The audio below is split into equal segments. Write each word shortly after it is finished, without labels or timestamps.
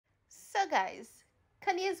So, guys,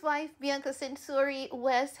 Kanye's wife, Bianca Censori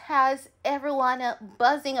West, has everyone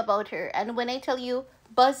buzzing about her. And when I tell you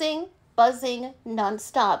buzzing, buzzing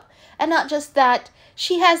nonstop. And not just that,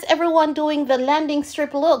 she has everyone doing the landing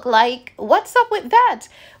strip look. Like, what's up with that?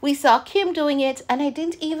 We saw Kim doing it, and I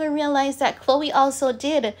didn't even realize that Chloe also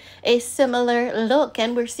did a similar look.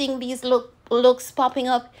 And we're seeing these looks popping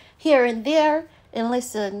up here and there. And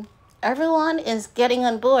listen, everyone is getting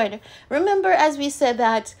on board. Remember, as we said,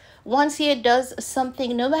 that once he does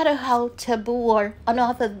something, no matter how taboo or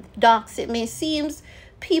unorthodox it may seem,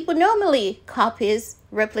 people normally copies,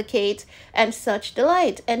 replicate, and such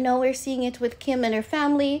delight. And now we're seeing it with Kim and her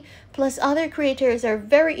family. Plus, other creators are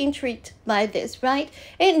very intrigued by this, right?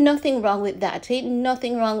 Ain't nothing wrong with that. Ain't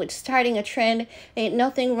nothing wrong with starting a trend. Ain't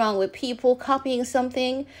nothing wrong with people copying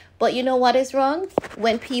something. But you know what is wrong?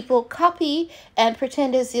 When people copy and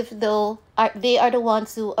pretend as if though they are the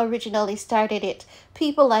ones who originally started it.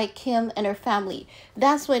 People like Kim and her family.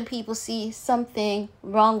 That's when people see something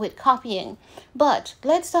wrong with copying. But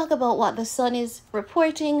let's talk about what the Sun is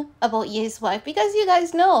reporting about Ye's wife. Because you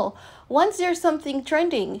guys know, once there's something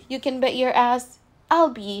trending, you can bet your ass I'll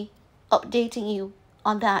be updating you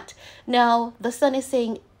on that. Now, the Sun is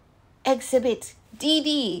saying Exhibit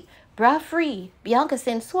DD. Bra free, Bianca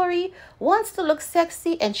Censori wants to look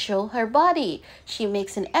sexy and show her body. She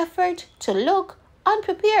makes an effort to look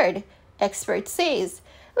unprepared, expert says.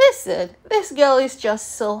 Listen, this girl is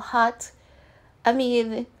just so hot. I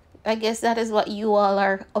mean, I guess that is what you all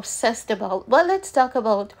are obsessed about. But let's talk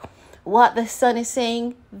about what the Sun is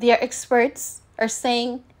saying, their experts are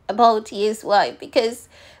saying about his wife, because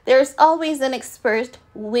there's always an expert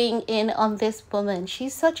weighing in on this woman.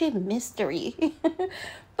 She's such a mystery.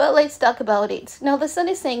 But let's talk about it. Now, the Sun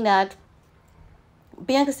is saying that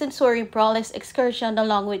Bianca Censori braless excursion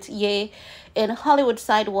along with Ye in Hollywood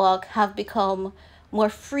sidewalk have become more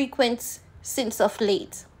frequent since of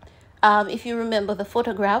late. If you remember the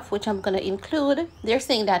photograph, which I'm going to include, they're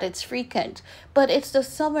saying that it's frequent. But it's the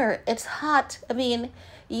summer. It's hot. I mean,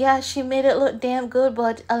 yeah, she made it look damn good,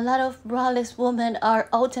 but a lot of braless women are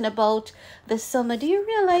out and about this summer. Do you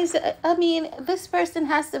realize, I mean, this person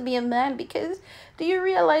has to be a man, because do you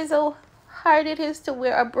realize how hard it is to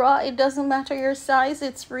wear a bra? It doesn't matter your size,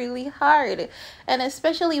 it's really hard. And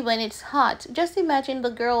especially when it's hot. Just imagine the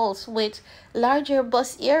girls with larger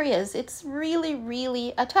bust areas. It's really,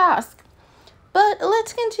 really a task. But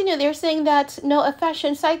let's continue. They're saying that no, a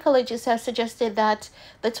fashion psychologist has suggested that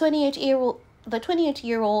the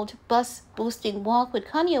 28-year-old bus boosting walk with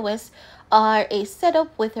Kanye West are a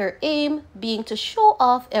setup, with her aim being to show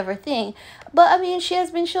off everything. But I mean, she has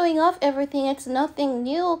been showing off everything. It's nothing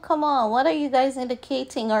new. Come on, what are you guys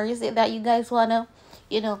indicating? Or is it that you guys want to,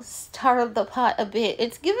 stir the pot a bit?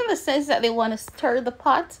 It's giving the sense that they want to stir the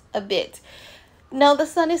pot a bit. Now, the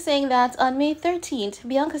Sun is saying that on May 13th,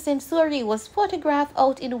 Bianca Censori was photographed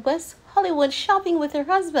out in West Hollywood shopping with her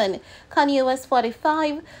husband, Kanye West,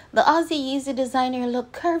 45. The Aussie Yeezy designer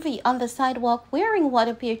looked curvy on the sidewalk wearing what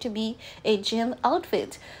appeared to be a gym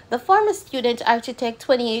outfit. The former student architect,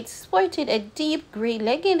 28, sported a deep gray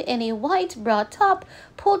legging and a white bra top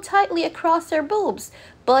pulled tightly across her boobs.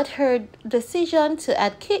 But her decision to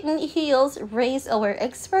add kitten heels raised our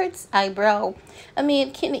experts' eyebrow. I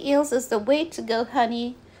mean, kitten heels is the way to go,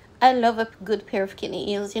 honey. I love a good pair of kitten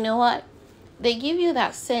heels. You know what? They give you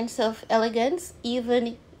that sense of elegance,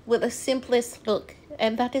 even with the simplest look.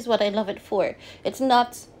 And that is what I love it for. It's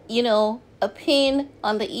not, a pain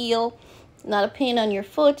on the heel, not a pain on your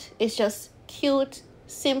foot. It's just cute,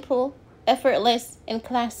 simple, effortless, and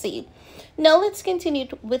classy. Now, let's continue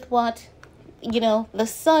with what the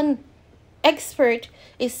Sun expert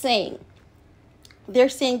is saying. They're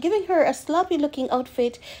saying giving her a sloppy looking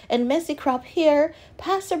outfit and messy crop hair,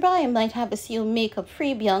 passerby might have assumed makeup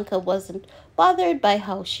free. Bianca wasn't bothered by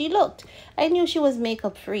how she looked. I knew she was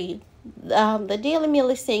makeup free. The Daily Mail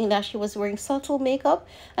is saying that she was wearing subtle makeup,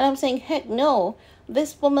 and I'm saying, heck no.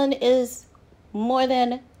 This woman is more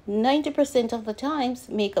than 90% of the times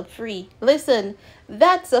makeup free. Listen,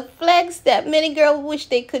 that's a flex that many girls wish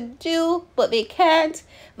they could do, but they can't.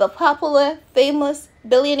 The popular, famous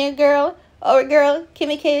billionaire girl, our girl,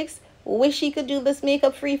 Kimmy Cakes, wish she could do this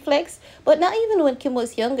makeup free flex. But not even when Kim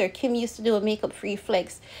was younger, Kim used to do a makeup free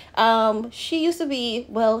flex. She used to be,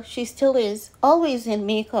 well, she still is, always in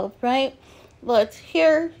makeup, right? But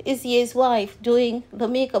here is Ye's wife doing the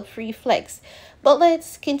makeup free flex. But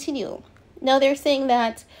let's continue. Now they're saying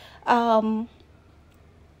that her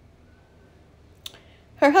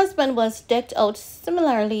husband was decked out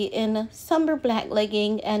similarly in somber black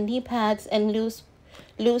legging and knee pads and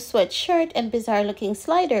loose sweatshirt, and bizarre looking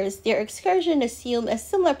sliders. Their excursion assumed a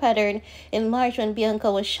similar pattern in March when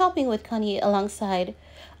Bianca was shopping with Kanye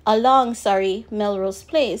along Melrose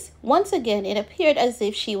Place. Once again, it appeared as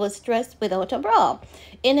if she was dressed without a bra.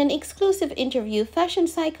 In an exclusive interview, fashion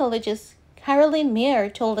psychologist Caroline Mayer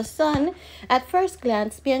told The Sun, at first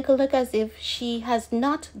glance, Bianca looked as if she has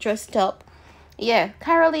not dressed up. Yeah,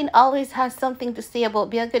 Caroline always has something to say about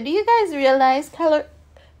Bianca. Do you guys realize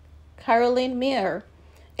Caroline Mayer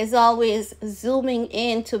is always zooming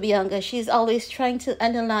in to Bianca? She's always trying to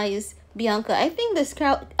analyze Bianca. I think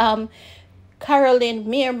Caroline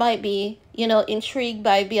Mayer might be, intrigued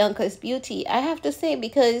by Bianca's beauty. I have to say,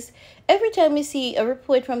 because every time we see a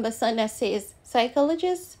report from The Sun that says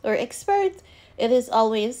psychologist or expert, it is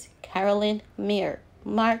always Caroline Mayer.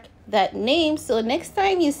 Mark that name, so next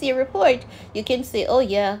time you see a report, you can say, oh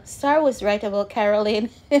yeah, Star was right about Caroline.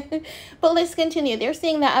 But let's continue. They're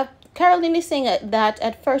saying that Caroline is saying that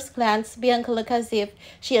at first glance, Bianca looks as if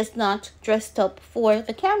she has not dressed up for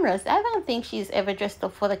the cameras. I don't think she's ever dressed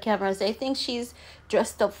up for the cameras. I think she's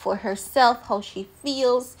dressed up for herself, how she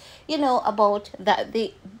feels, about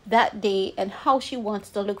that day and how she wants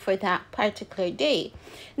to look for that particular day.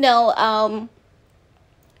 Now,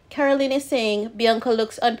 Caroline is saying Bianca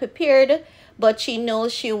looks unprepared, but she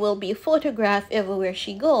knows she will be photographed everywhere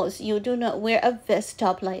she goes. You do not wear a vest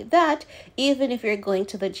top like that, even if you're going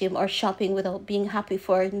to the gym or shopping, without being happy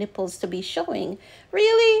for nipples to be showing.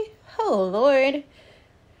 Really? Oh, Lord.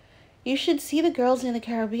 You should see the girls in the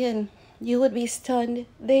Caribbean. You would be stunned.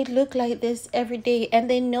 They look like this every day, and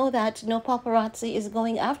they know that no paparazzi is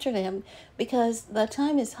going after them because the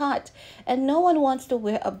time is hot, and no one wants to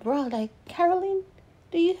wear a bra like Caroline.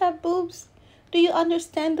 Do you have boobs? Do you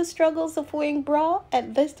understand the struggles of wearing bra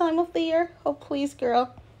at this time of the year? Oh, please,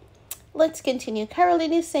 girl. Let's continue.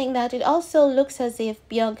 Caroline is saying that it also looks as if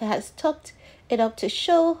Bianca has tucked it up to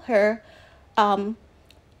show her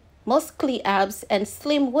muscly abs and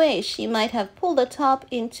slim waist. She might have pulled the top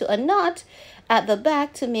into a knot at the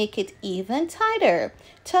back to make it even tighter.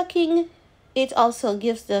 Tucking it also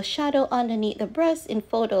gives the shadow underneath the breast in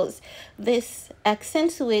photos. This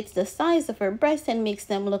accentuates the size of her breasts and makes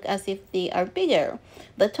them look as if they are bigger.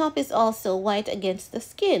 The top is also white against the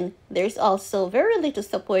skin. There's also very little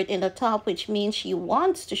support in the top, which means she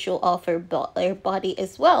wants to show off her body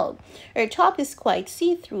as well. Her top is quite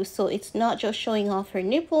see-through, so it's not just showing off her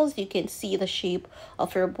nipples. You can see the shape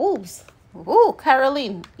of her boobs. Ooh,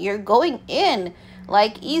 Caroline, you're going in.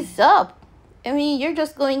 Like, ease up. I mean, you're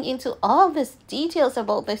just going into all these details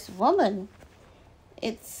about this woman.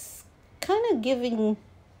 It's kind of giving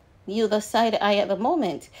you the side eye at the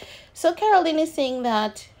moment. So Caroline is saying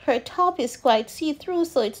that her top is quite see-through,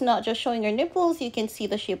 so it's not just showing her nipples. You can see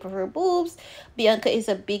the shape of her boobs. Bianca is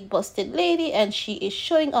a big busted lady, and she is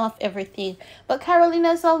showing off everything. But Caroline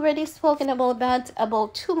has already spoken about that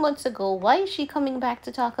about 2 months ago. Why is she coming back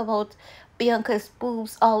to talk about Bianca's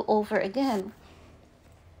boobs all over again?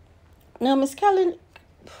 Now, Miss Caroline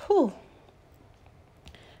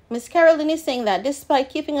is saying that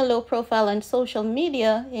despite keeping a low profile on social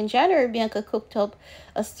media, in January, Bianca cooked up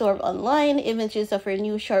a storm online, images of her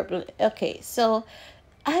new sharp. Okay, so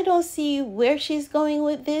I don't see where she's going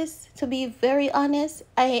with this, to be very honest.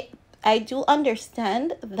 I do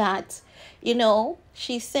understand that,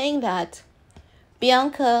 she's saying that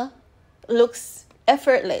Bianca looks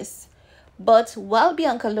effortless. But while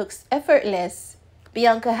Bianca looks effortless,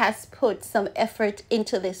 Bianca has put some effort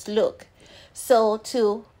into this look. So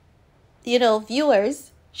to,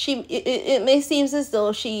 viewers, it may seem as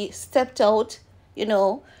though she stepped out,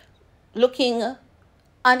 looking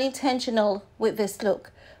unintentional with this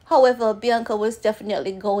look. However, Bianca was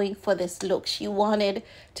definitely going for this look. She wanted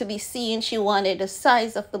to be seen. She wanted the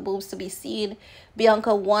size of the boobs to be seen.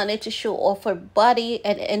 Bianca wanted to show off her body,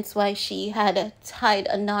 and hence why she had tied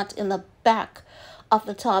a knot in the back of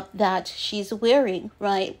the top that she's wearing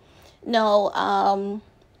right now.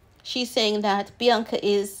 She's saying that Bianca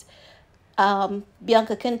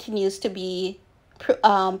continues to be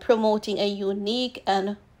promoting a unique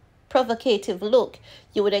and provocative look.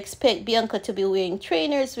 You would expect Bianca to be wearing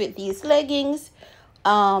trainers with these leggings.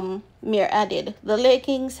 Mir added, the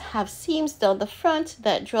leggings have seams down the front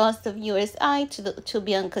that draws the viewer's eye to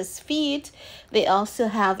Bianca's feet. They also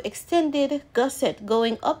have extended gusset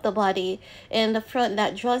going up the body in the front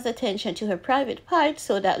that draws attention to her private part,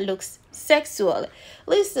 so that looks sexual.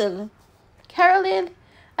 Listen, Caroline,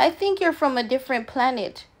 I think you're from a different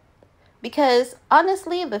planet, because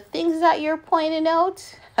honestly, the things that you're pointing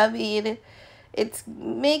out, I mean, it's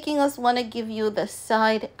making us want to give you the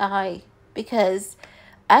side eye, because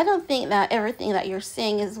I don't think that everything that you're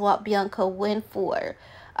saying is what Bianca went for.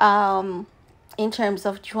 in terms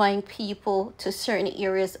of drawing people to certain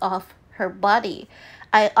areas of her body.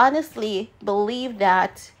 I honestly believe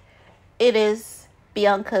that it is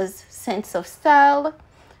Bianca's sense of style.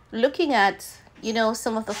 Looking at,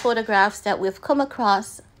 some of the photographs that we've come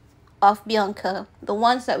across of Bianca, the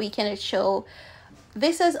ones that we cannot show,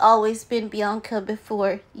 this has always been Bianca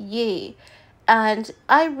before Ye. And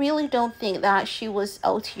I really don't think that she was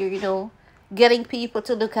out here, getting people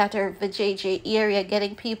to look at her vajayjay area,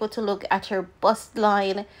 getting people to look at her bust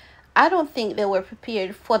line. I don't think they were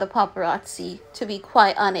prepared for the paparazzi, to be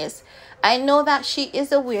quite honest. I know that she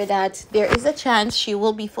is aware that there is a chance she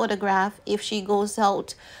will be photographed if she goes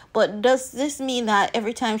out. But does this mean that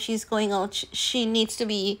every time she's going out, she needs to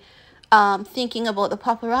be thinking about the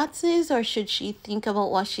paparazzis, or should she think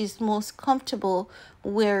about what she's most comfortable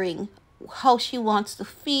wearing, how she wants to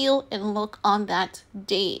feel and look on that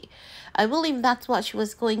day? I believe that's what she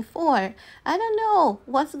was going for. I don't know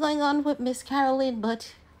what's going on with Miss Caroline,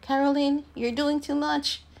 but Caroline, you're doing too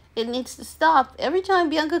much. It needs to stop. Every time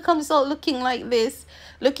Bianca comes out looking like this,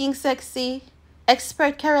 looking sexy,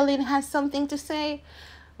 expert Caroline has something to say.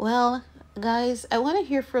 Well, guys, I want to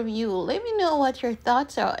hear from you. Let me know what your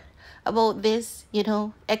thoughts are about this,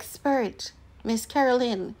 expert Miss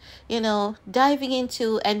Caroline, diving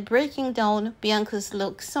into and breaking down Bianca's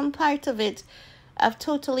look. Some part of it I've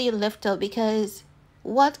totally left out, because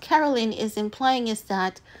what Caroline is implying is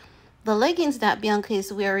that the leggings that Bianca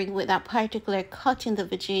is wearing with that particular cut in the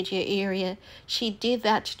vajayjay area, she did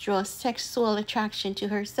that to draw sexual attraction to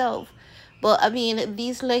herself. But I mean,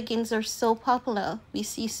 these leggings are so popular. We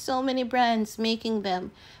see so many brands making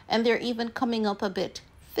them, and they're even coming up a bit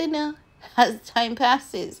thinner as time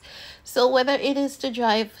passes. So whether it is to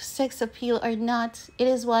drive sex appeal or not, it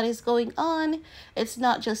is what is going on. It's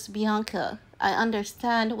not just Bianca. I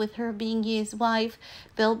understand with her being his wife,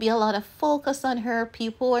 there'll be a lot of focus on her.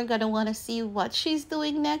 People are going to want to see what she's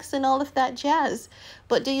doing next and all of that jazz.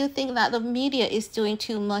 But do you think that the media is doing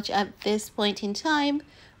too much at this point in time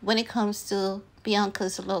when it comes to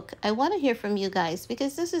Bianca's look? I want to hear from you guys,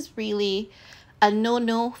 because this is really a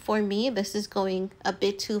no-no for me. This is going a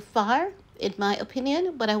bit too far, in my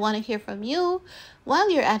opinion, but I want to hear from you.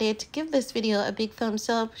 While you're at it, give this video a big thumbs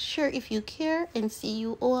up, share if you care, and see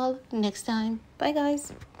you all next time. Bye,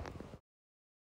 guys.